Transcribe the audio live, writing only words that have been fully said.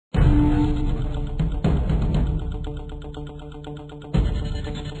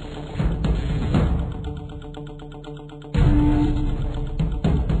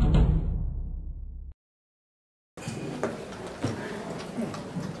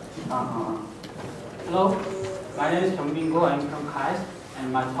Hello, my name is Kyungmin. I'm from KAIST,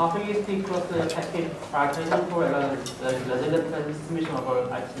 and my topic is the cross-layer package prioritization for resilient transmission of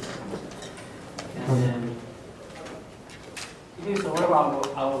our IT systems. And then it is all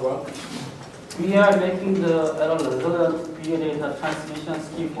about our work. We are making the resilient video data transmission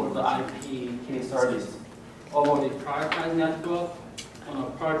scheme for the IPTV service over the prioritized network on a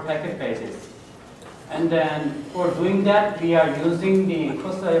per packet basis. And then for doing that, we are using the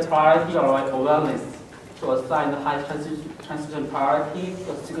cross-layer priority or awareness to assign the high transition priority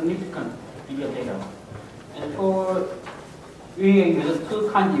to significant video data. And we use two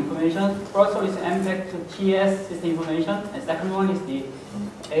kinds of information. First one is MPEG to TS system information, and second one is the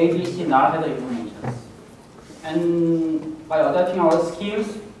ABC null header information. And by adopting our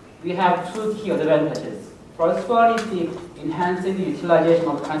schemes, we have two key advantages. First one is the enhancing the utilization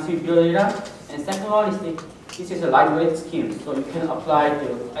of transmit video data, and second one is this is a lightweight scheme, so you can apply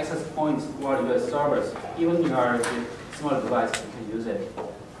the access points for your servers. Even you are a small device, you can use it.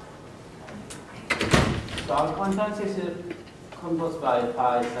 So our content is composed by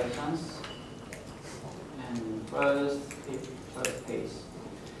 5 sections. And first page.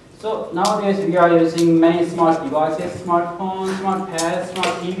 So nowadays we are using many smart devices, smartphones, smart pads,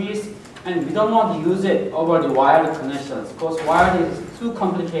 smart TVs, and we don't want to use it over the wired connections because wired is too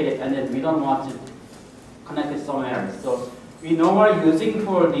complicated, and then we don't want to connect it somewhere. So we normally using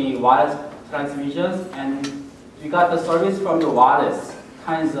for the wireless transmissions, and we got the service from the wireless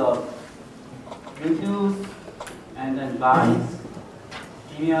kinds of Bluetooth, and then lines,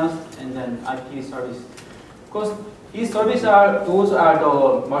 DMS, and then IP service. Because these services those are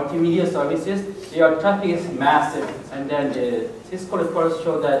the multimedia services. Their traffic is massive, and then the Cisco reports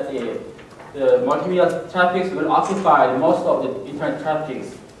show that the multimedia traffic will occupy most of the internet traffic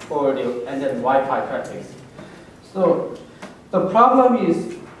and then Wi-Fi traffic. So the problem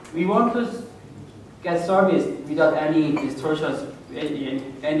is we want to get service without any distortions,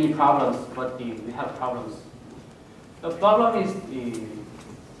 any problems, but we have problems. The problem is the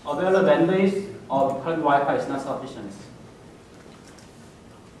available bandwidth of current Wi-Fi is not sufficient.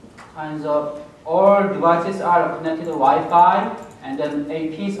 All devices are connected to Wi-Fi, and then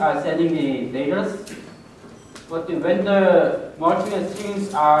APs are sending the data. But when the multimedia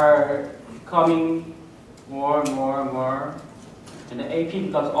streams are coming more, and the AP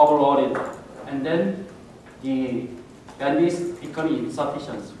becomes overloaded, and then the bandwidth becomes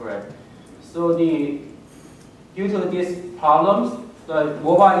insufficient for it. So due to these problems, the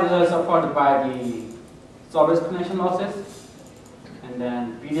mobile users are suffered by the service connection losses, and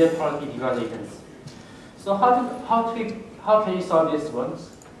then video quality degradations. So how can you solve these ones?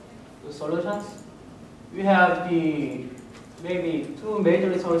 The solutions? We have maybe two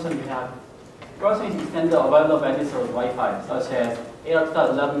major solutions we have. First is extend the available bandwidth of Wi-Fi, such as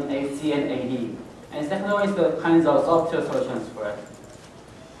 802.11, 8C, and 8D. And second one is the kinds of software solutions for it.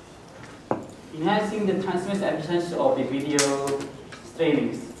 Enhancing the transmission efficiency of the video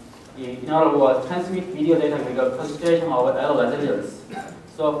streamings. In other words, transmit video data with a consideration of error resilience.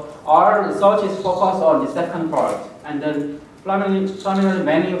 So our research is focused on the second part, and then primarily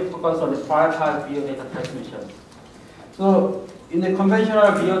many focus on the prioritized video data transmission. So in the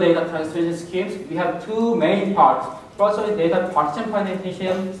conventional video data transmission schemes, we have two main parts. First one is data partition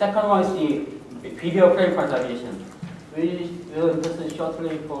prioritization. Second one is the video frame prioritization. We will discuss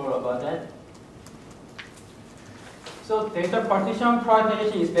shortly about that. So data partition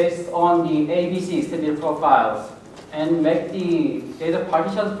prioritization is based on the ABC extended profiles, and make the data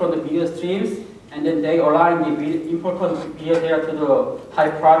partitions from the video streams, and then they align the important video data to the high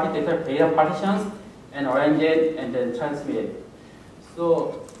priority data partitions, and arrange it and then transmit it.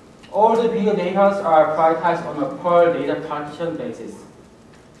 So all the video data are prioritized on a per data partition basis.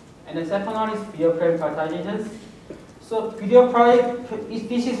 And the second one is video frame prioritization. So video frame,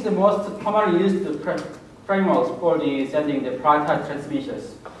 this is the most commonly used frameworks for sending the prioritized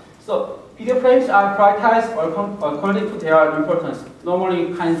transmissions. So video frames are prioritized according to their importance.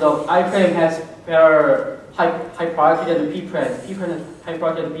 Normally, kinds of I frame has very high priority than P frame. P frame has high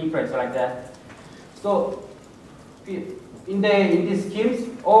priority than B frames, like that. So in these schemes,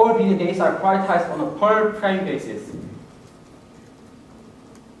 all video data are prioritized on a per frame basis.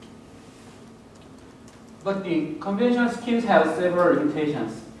 But the conventional schemes have several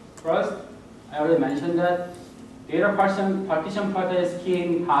limitations. First, I already mentioned that data partition prioritization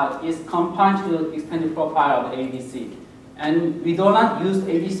scheme is confined to the extended profile of the ABC. And we do not use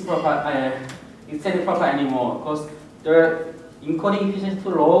ABC profile, extended profile anymore because their encoding efficiency is too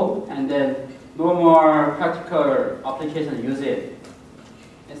low, and then no more practical application use it.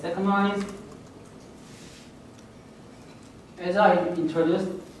 The second one is, as I introduced,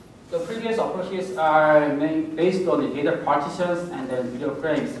 The previous approaches are based on the data partitions and then video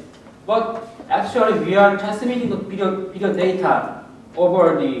frames. But actually, we are transmitting the video data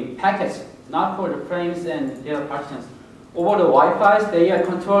over the packets, not for the frames and data partitions. Over the Wi-Fi's, they are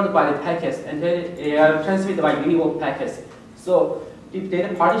controlled by the packets, and they are transmitted by univoc packets. So the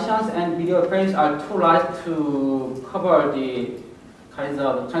data partitions and video frames are too light to cover the kinds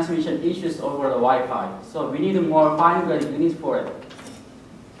of transmission issues over the Wi-Fi. So we need more fine-grained units for it.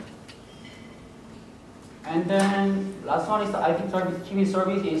 And then last one is the IPTV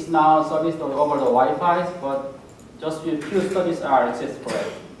service is now serviced over the Wi-Fi, but just a few studies are exist for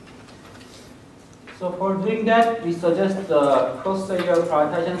it. So for doing that, we suggest the cross-area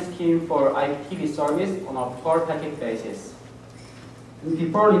prioritization scheme for IPTV service on a per packet basis. And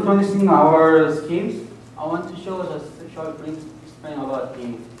before introducing our schemes, I want to show just a short brief explain about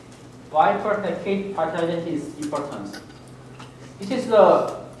the why per packet prioritization is important. This is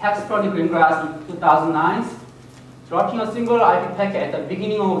the text from the Greengrass in 2009. Dropping a single IP packet at the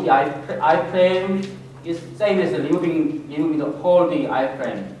beginning of the iframe is same as removing the whole the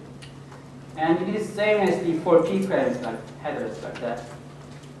iframe. And it is same as the 4 P frames, like headers like that.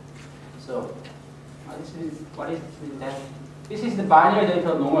 So what is that? This is the binary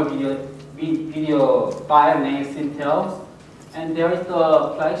data normal video file name syntax. And there is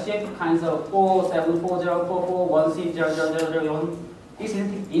the flagship kinds of 474044160001. This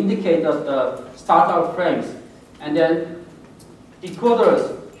indicates the startup frames. And then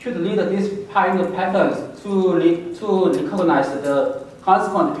decoders should read these kind of patterns to recognize the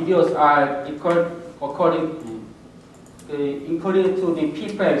consequent videos are included to the P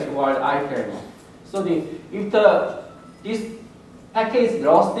frames or the I frames. So if this packet is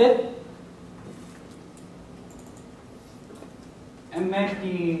lost, and make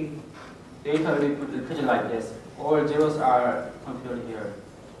the data represented like this. All zeros are computed here.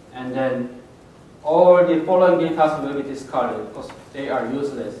 And then all the following data will be discarded because they are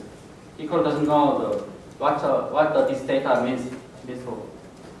useless. Decoder doesn't know what this data means before.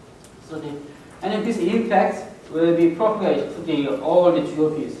 So and then this effect will be propagated to all the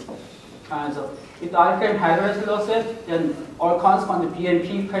GOPs. Kinds of, if the iframe header is lost, then all consequent B and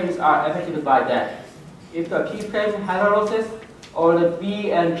P frames are affected by that. If the P frame header losses, or the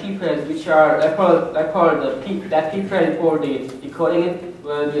B and P frames which are that P frame for the decoding it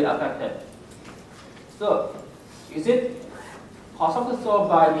will be affected. So, is it possible to solve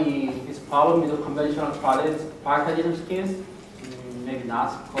by this problem with the conventional prioritization schemes? Maybe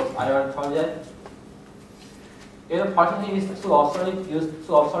not, because I already told you that. Data partitioning is to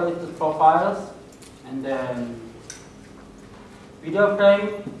obsolete the profiles, and then video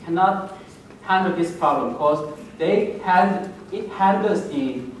frame cannot handle this problem because it handles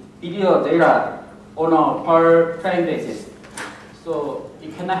the video data on a per frame basis. So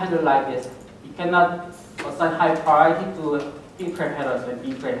it cannot handle like this. It cannot assign high priority to P frame headers and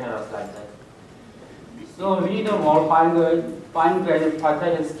B frame headers like that. So we need a more fine-grained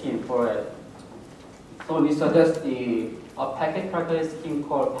prioritization scheme for it. So we suggest a packet prioritization scheme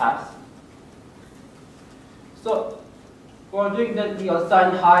called PAPS. So for doing that, we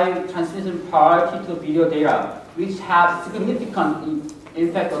assign high transmission priority to video data, which have significant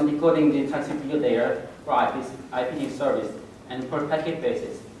impact on decoding the transmitted video data for IPTV service and per packet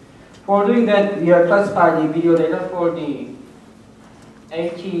basis. For doing that, we are classifying the video data for the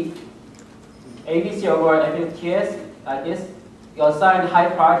ABC over MMSys like this. We assign high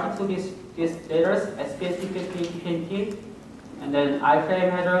priority to these data, SPST, PST, TPNT, and then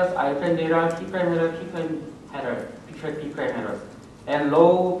iframe headers, iframe data, P frame header, P frame header, P frame headers, and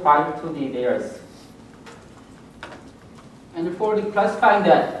low priority to the data. And for the classifying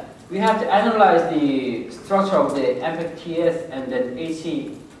that, we have to analyze the structure of the MMSys and then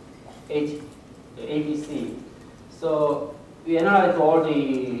ABC. So we analyze all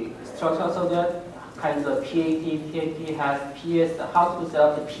the structures of that, kinds of PAT, PAT has PS, how to set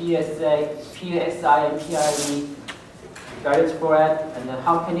up the PSA, PSI, and PID values for it, and then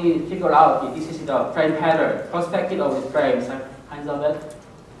how can you figure out if this is the frame header, perspective of the frames, kinds of it.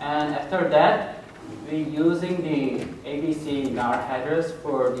 And after that, we're using the ABC in our headers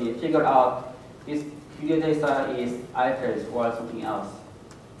for the figure out this video data is iframes or something else.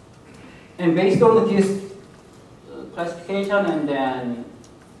 And based on this classification and then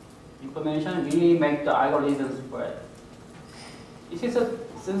information, we make the algorithms for it. This is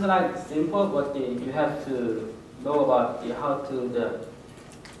seems like simple, but you have to know about how to the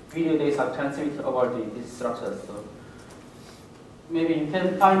video data transmit over these structures. So maybe you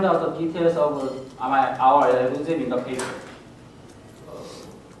can find out the details of our algorithm in the paper.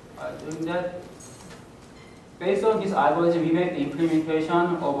 By doing that, based on this algorithm, we make the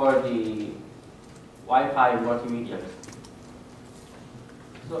implementation over the Wi-Fi multimedia.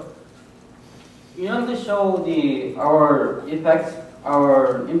 So, in order to show our impact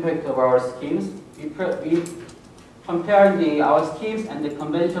of our schemes, we compare our schemes and the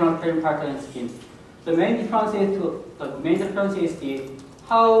conventional frame pattern schemes. The main difference is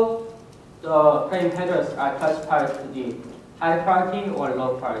how the frame headers are classified to the high priority or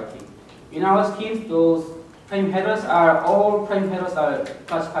low priority. In our schemes, all frame headers are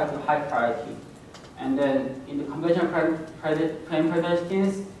classified to high priority. And then in the conventional frame pattern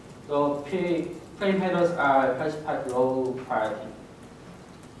schemes, the frame headers are classified to low priority.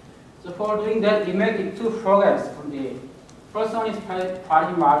 So for doing that, we make two programs. From the first one is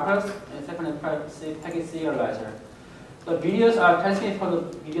priority markers, and second is packet serializer. The videos are transmitted from the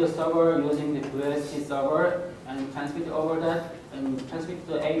video server using the VST server and transmitted over that and transmitted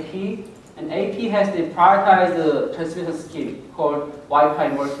to AP. And AP has the prioritized transmission scheme called Wi-Fi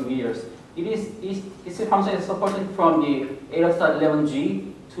multimedia. This function is supported from the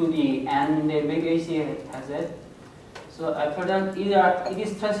 8.11g to the N, the MMSys has it. So after that, it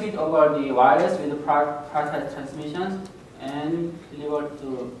is transmitted over the wireless with the prioritized transmissions and delivered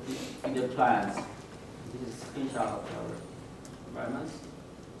to the clients. This is a screenshot of our environments.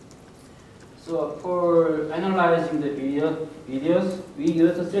 So for analyzing the videos, we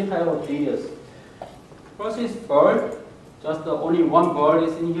use three types of videos. First is bird, just only one bird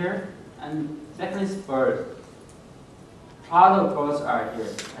is in here, and second is bird. Other birds are here,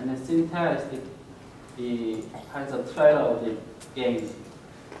 and the syntax is the kinds of trailer of the games.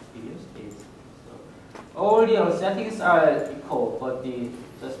 So all the settings are equal, but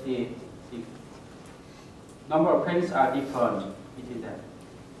just the number of frames are different between them.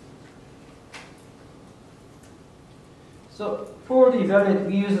 So for the evaluate,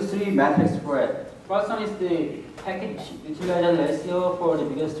 we use three metrics for it. First one is the packet utilization ratio for the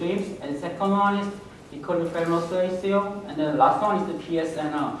video streams, and the second one is the decoded frame loss ratio, and then the last one is the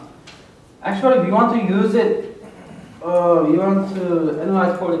PSNR. Actually, we want to use it. We want to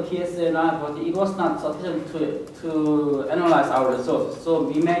analyze for the PSNR, but it was not sufficient to analyze our results. So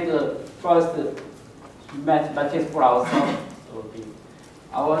we made the first metrics for ourselves. So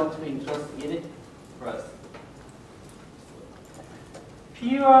I want to introduce it first.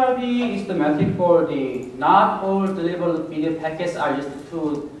 PURB is the metric for the not all delivered video packets are used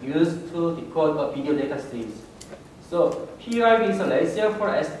to decode a video data streams. So PURB is a ratio for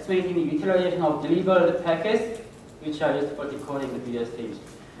estimating the utilization of delivered packets which are used for decoding the video streams.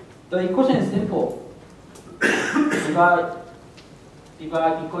 The equation is simple. divide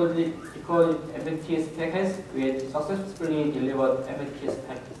decoded FFTS packets with successfully delivered FFTS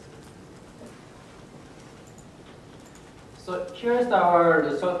packets. So here's our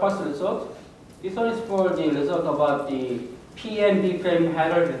first result. This one is for the result about the PMB frame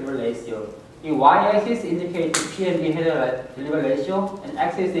header delivery ratio. The y-axis indicates the PMB header delivery ratio, and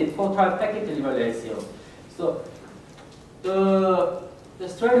x-axis is the total packet delivery ratio. So the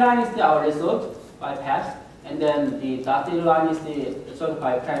straight line is our result by path, and then the dotted line is the result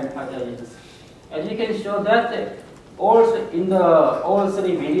by frame prioritization. As you can show that also in all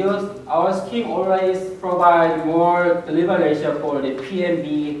three videos, our scheme always provides more delivery ratio for the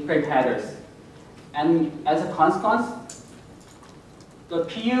PMB frame headers. And as a consequence, the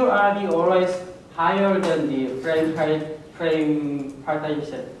PURB always higher than the frame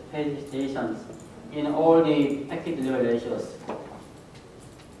prioritizations in all the packet delivery ratios.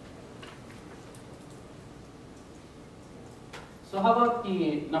 So how about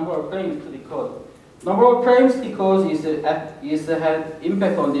the number of frames to decode? Number of frames decode has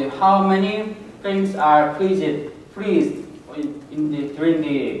impact on the how many frames are freezed during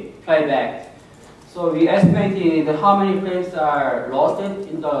the playback. So we estimated how many frames are lost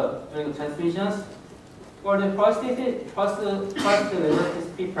during the transmissions. For the first result is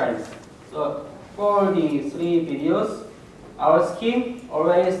P frames. So for the three videos, our scheme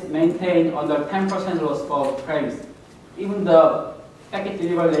always maintained under 10% loss of frames. Even the packet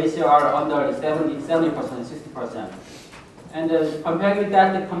delivery ratio are under 70%, 60%. And compared with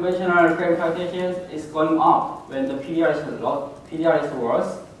that, the conventional frame prioritization is going up when the PDR is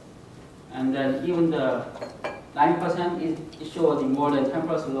worse. And then even the 9% shows more than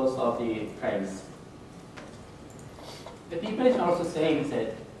 10% loss of the frames. The P frames are also same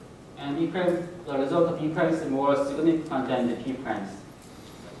set. And the result of P frames is more significant than the P frames.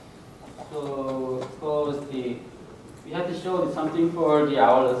 So suppose we have to show something for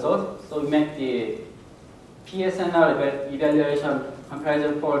our result. So we make the PSNR evaluation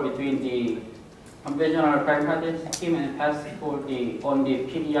comparison between the conventional frame prioritization scheme and pass for on the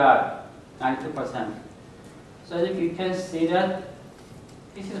PDR 92%. So as you can see that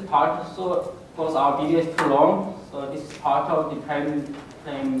this is part, so because our video is too long, so this is part of the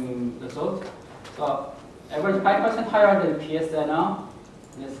frame result. So average 5% higher than PSNL.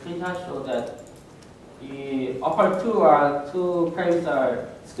 The screenshot shows that the upper two frames are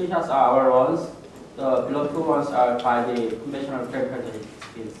screenshots are our ones. The below two ones are by the conventional frame pattern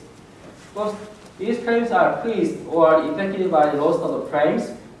skills. Because these frames are freezed or affected by the loss of the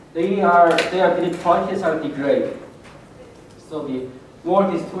frames, their qualities are degraded. So the more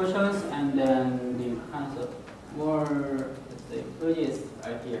distortions and then the kinds of more, let's say, fringes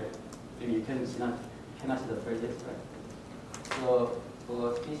are here. Maybe you cannot see the fringes, right? So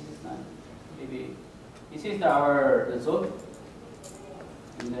this is not, maybe this is our result.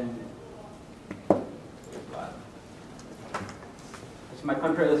 And then my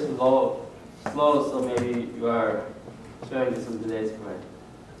computer is slow, so maybe you are showing some delays, right?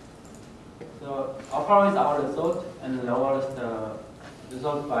 So upper is our result, and lower is the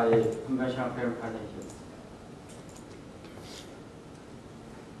result by conventional frame partitions.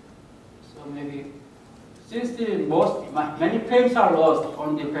 So maybe since many frames are lost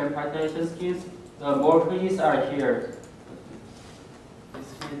on the frame partition schemes, the more frees are here.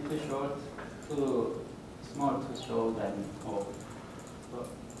 It's too short, too small to show them all. So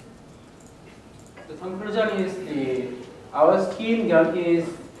the conclusion is our scheme guarantees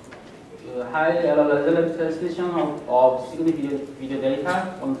high resolute transmission of significant video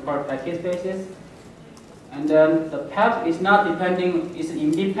data on per packet basis. And then the path is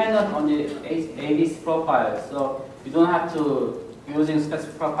independent on the ABC profile. So you don't have to using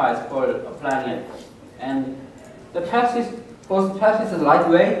specific profiles for applying it. And the path is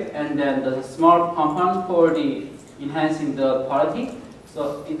lightweight, and then there's a small component for the enhancing the quality.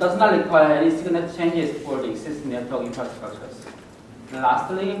 So it does not require any significant changes for the existing network infrastructures. And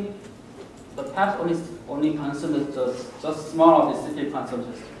lastly, the path only consumes just small of the CPU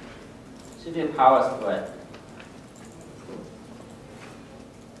consumption, CPU power spread.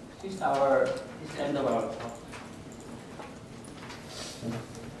 This is the end of our talk.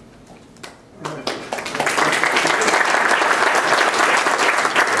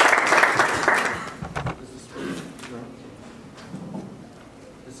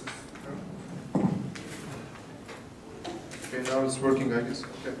 Okay, now it's working, I guess.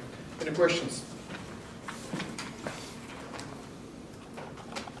 Okay. Any questions?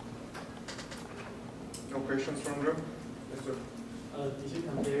 No questions from the room? Yes, sir. Did you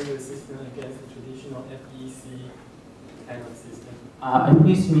compare your system against the traditional FEC kind of system?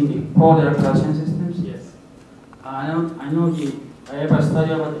 FEC mean the folder collection systems? Yes. I ever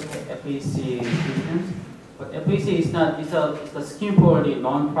studied about the FEC systems, but FEC is not. It's a scheme for the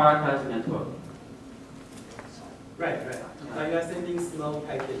non-prioritized network. Right. But you are sending small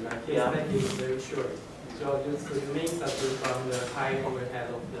packet, right? KAIST packet is very short. So you may suffer from the high overhead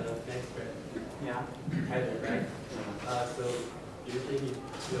of the network header, right? So do you think it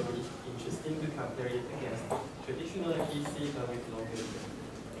will be interesting to compare it against traditional FEC but with longer distance?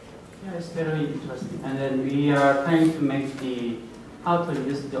 Yeah, it's very interesting. And then we are trying to make how to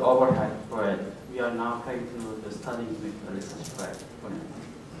use the overhead for it. We are now trying to study with the research for it.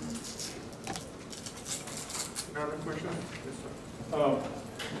 Another question? Yes, sir.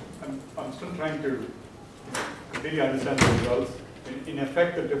 I'm still trying to completely understand the results. In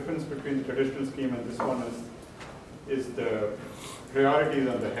effect, the difference between the traditional scheme and this one is the priorities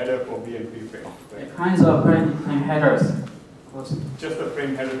on the header for B and P frames. Right? The kinds of frame headers. Just the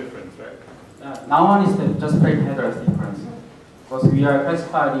frame header difference, right? Now on is just frame headers difference. Because we are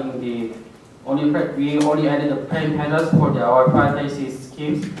specifying we only added the frame headers for our prioritization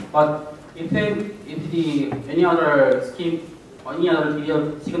schemes. But if any other scheme or any other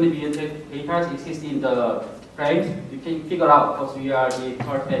significant video data exists in the frames, you can figure out because we are the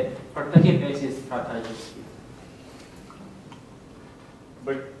perfect basis prioritization scheme.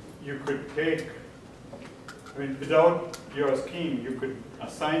 But you could take, without your scheme, you could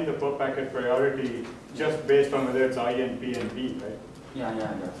assign the per packet priority just based on whether it's I and P and B, right? Yeah.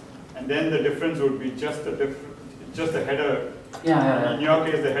 And then the difference would be just the header. Yeah. In your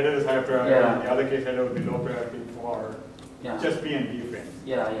case, the header is high priority. Yeah. In the other case, header would be low priority for just P and B frames.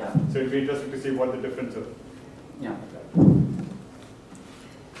 Yeah. So it'd be interesting to see what the difference is. Yeah. All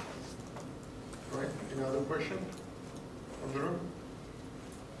right. Any other question from the room?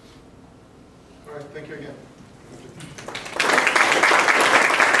 All right. Thank you again.